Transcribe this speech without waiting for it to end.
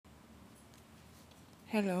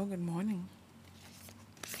Hello, good morning.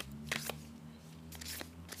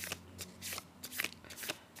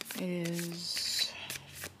 It is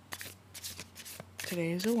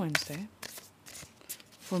Today is a Wednesday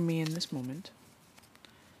for me in this moment.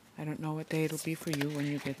 I don't know what day it'll be for you when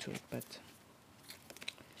you get to it, but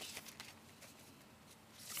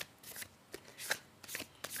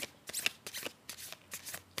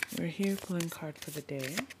we're here pulling card for the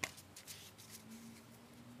day.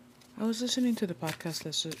 I was listening to the podcast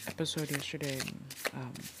episode yesterday,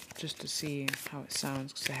 just to see how it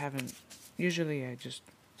sounds because I haven't. Usually, I just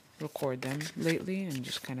record them lately and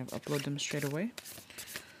just kind of upload them straight away.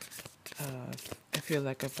 I feel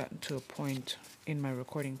like I've gotten to a point in my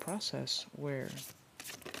recording process where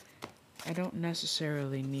I don't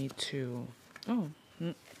necessarily need to. Oh,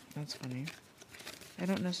 that's funny. I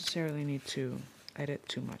don't necessarily need to edit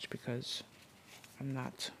too much because I'm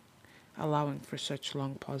not allowing for such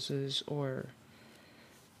long pauses or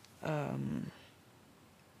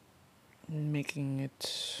making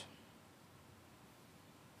it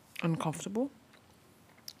uncomfortable.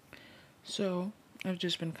 So I've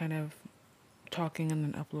just been kind of talking and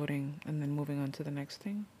then uploading and then moving on to the next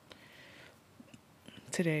thing.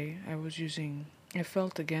 Today I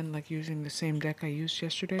felt again like using the same deck I used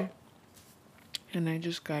yesterday. And I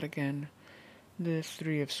just got again the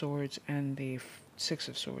Three of Swords and the Six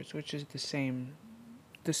of Swords, which is the same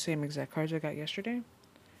exact cards I got yesterday.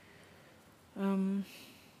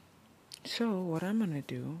 So what I'm gonna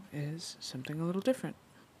do is something a little different.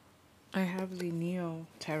 I have the Neo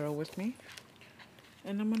Tarot with me,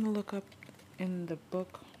 and I'm gonna look up in the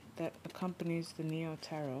book that accompanies the Neo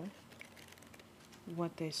Tarot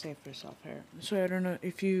what they say for self-care. So I don't know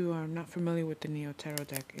if you are not familiar with the Neo Tarot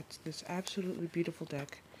deck. It's this absolutely beautiful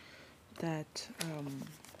deck that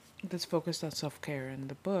that's focused on self-care, and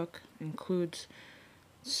the book includes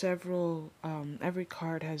several. Every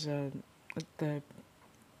card has the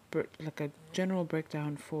like a general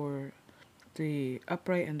breakdown for the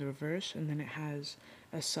upright and the reverse, and then it has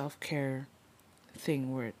a self-care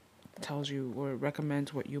thing where it tells you or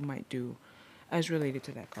recommends what you might do as related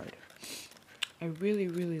to that card. I really,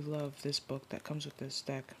 really love this book that comes with this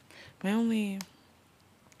deck. My only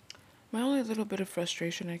little bit of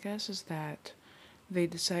frustration, I guess, is that they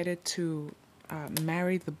decided to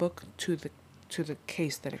marry the book to the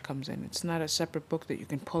case that it comes in. It's not a separate book that you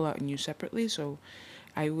can pull out and use separately. So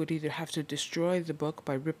I would either have to destroy the book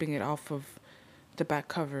by ripping it off of the back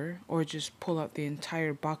cover, or just pull out the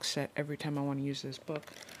entire box set every time I want to use this book.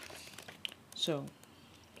 So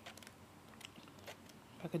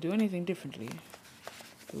if I could do anything differently,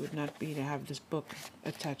 it would not be to have this book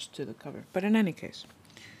attached to the cover. But in any case,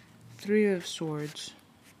 Three of Swords,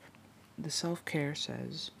 the self-care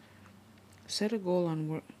says, set a goal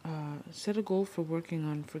for working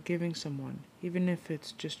on forgiving someone, even if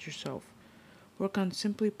it's just yourself. Work on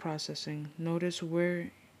simply processing. Notice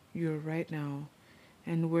where you're right now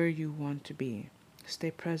and where you want to be. Stay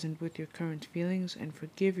present with your current feelings and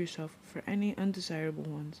forgive yourself for any undesirable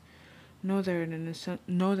ones. Know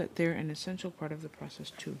that they're an essential part of the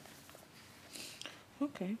process too.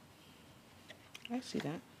 Okay, I see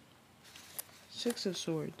that. Six of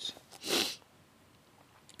Swords.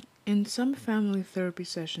 In some family therapy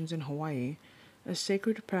sessions in Hawaii, a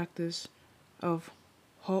sacred practice of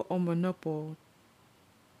ho'oponopono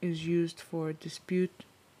is used for dispute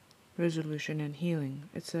resolution and healing.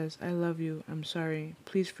 It says, I love you, I'm sorry,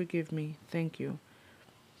 please forgive me, thank you.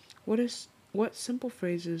 What simple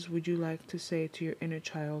phrases would you like to say to your inner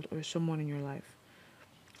child or someone in your life?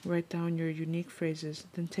 Write down your unique phrases,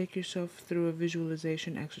 then take yourself through a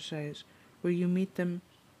visualization exercise where you meet them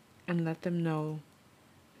and let them know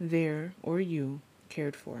they're, or you,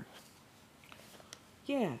 cared for.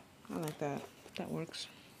 Yeah, I like that. That works.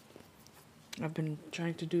 I've been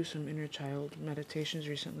trying to do some inner child meditations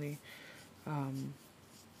recently. I'm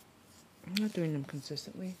not doing them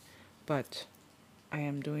consistently, but I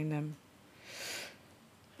am doing them.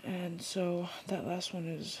 And so that last one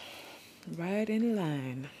is right in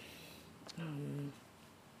line.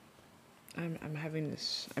 I'm having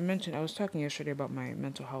this. I was talking yesterday about my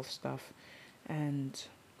mental health stuff, and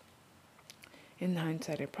in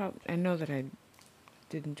hindsight, I know that I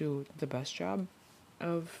didn't do the best job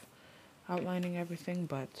of outlining everything,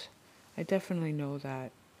 but I definitely know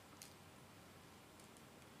that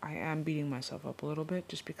I am beating myself up a little bit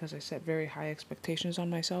just because I set very high expectations on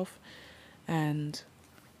myself, and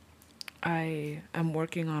I am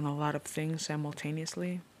working on a lot of things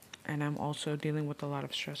simultaneously, and I'm also dealing with a lot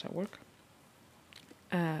of stress at work.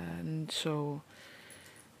 And so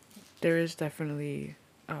there is definitely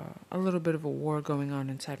a little bit of a war going on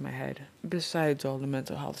inside my head, besides all the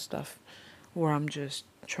mental health stuff, where I'm just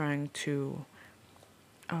trying to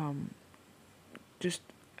just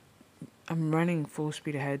I'm running full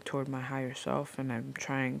speed ahead toward my higher self, and I'm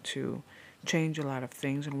trying to change a lot of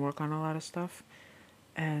things and work on a lot of stuff.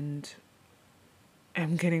 And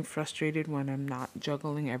I'm getting frustrated when I'm not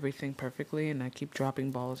juggling everything perfectly and I keep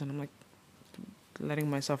dropping balls, and I'm like letting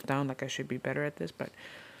myself down, like I should be better at this. But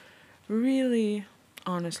really,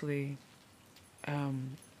 honestly,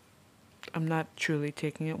 um, I'm not truly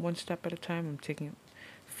taking it one step at a time. I'm taking it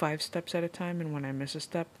 5 steps at a time, and when I miss a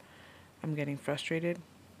step, I'm getting frustrated.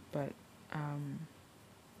 But um,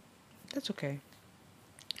 that's okay.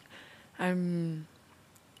 I'm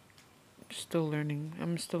still learning.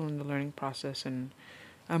 I'm still in the learning process, and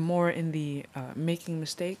I'm more in the making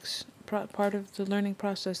mistakes part of the learning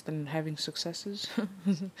process than having successes.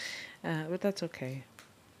 But that's okay.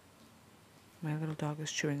 My little dog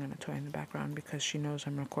is chewing on a toy in the background because she knows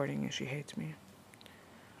I'm recording and she hates me.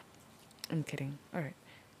 I'm kidding. All right.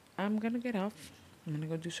 I'm gonna get off. I'm gonna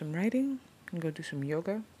go do some writing and go do some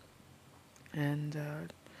yoga and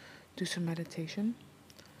do some meditation.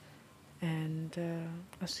 And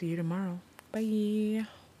I'll see you tomorrow. Bye.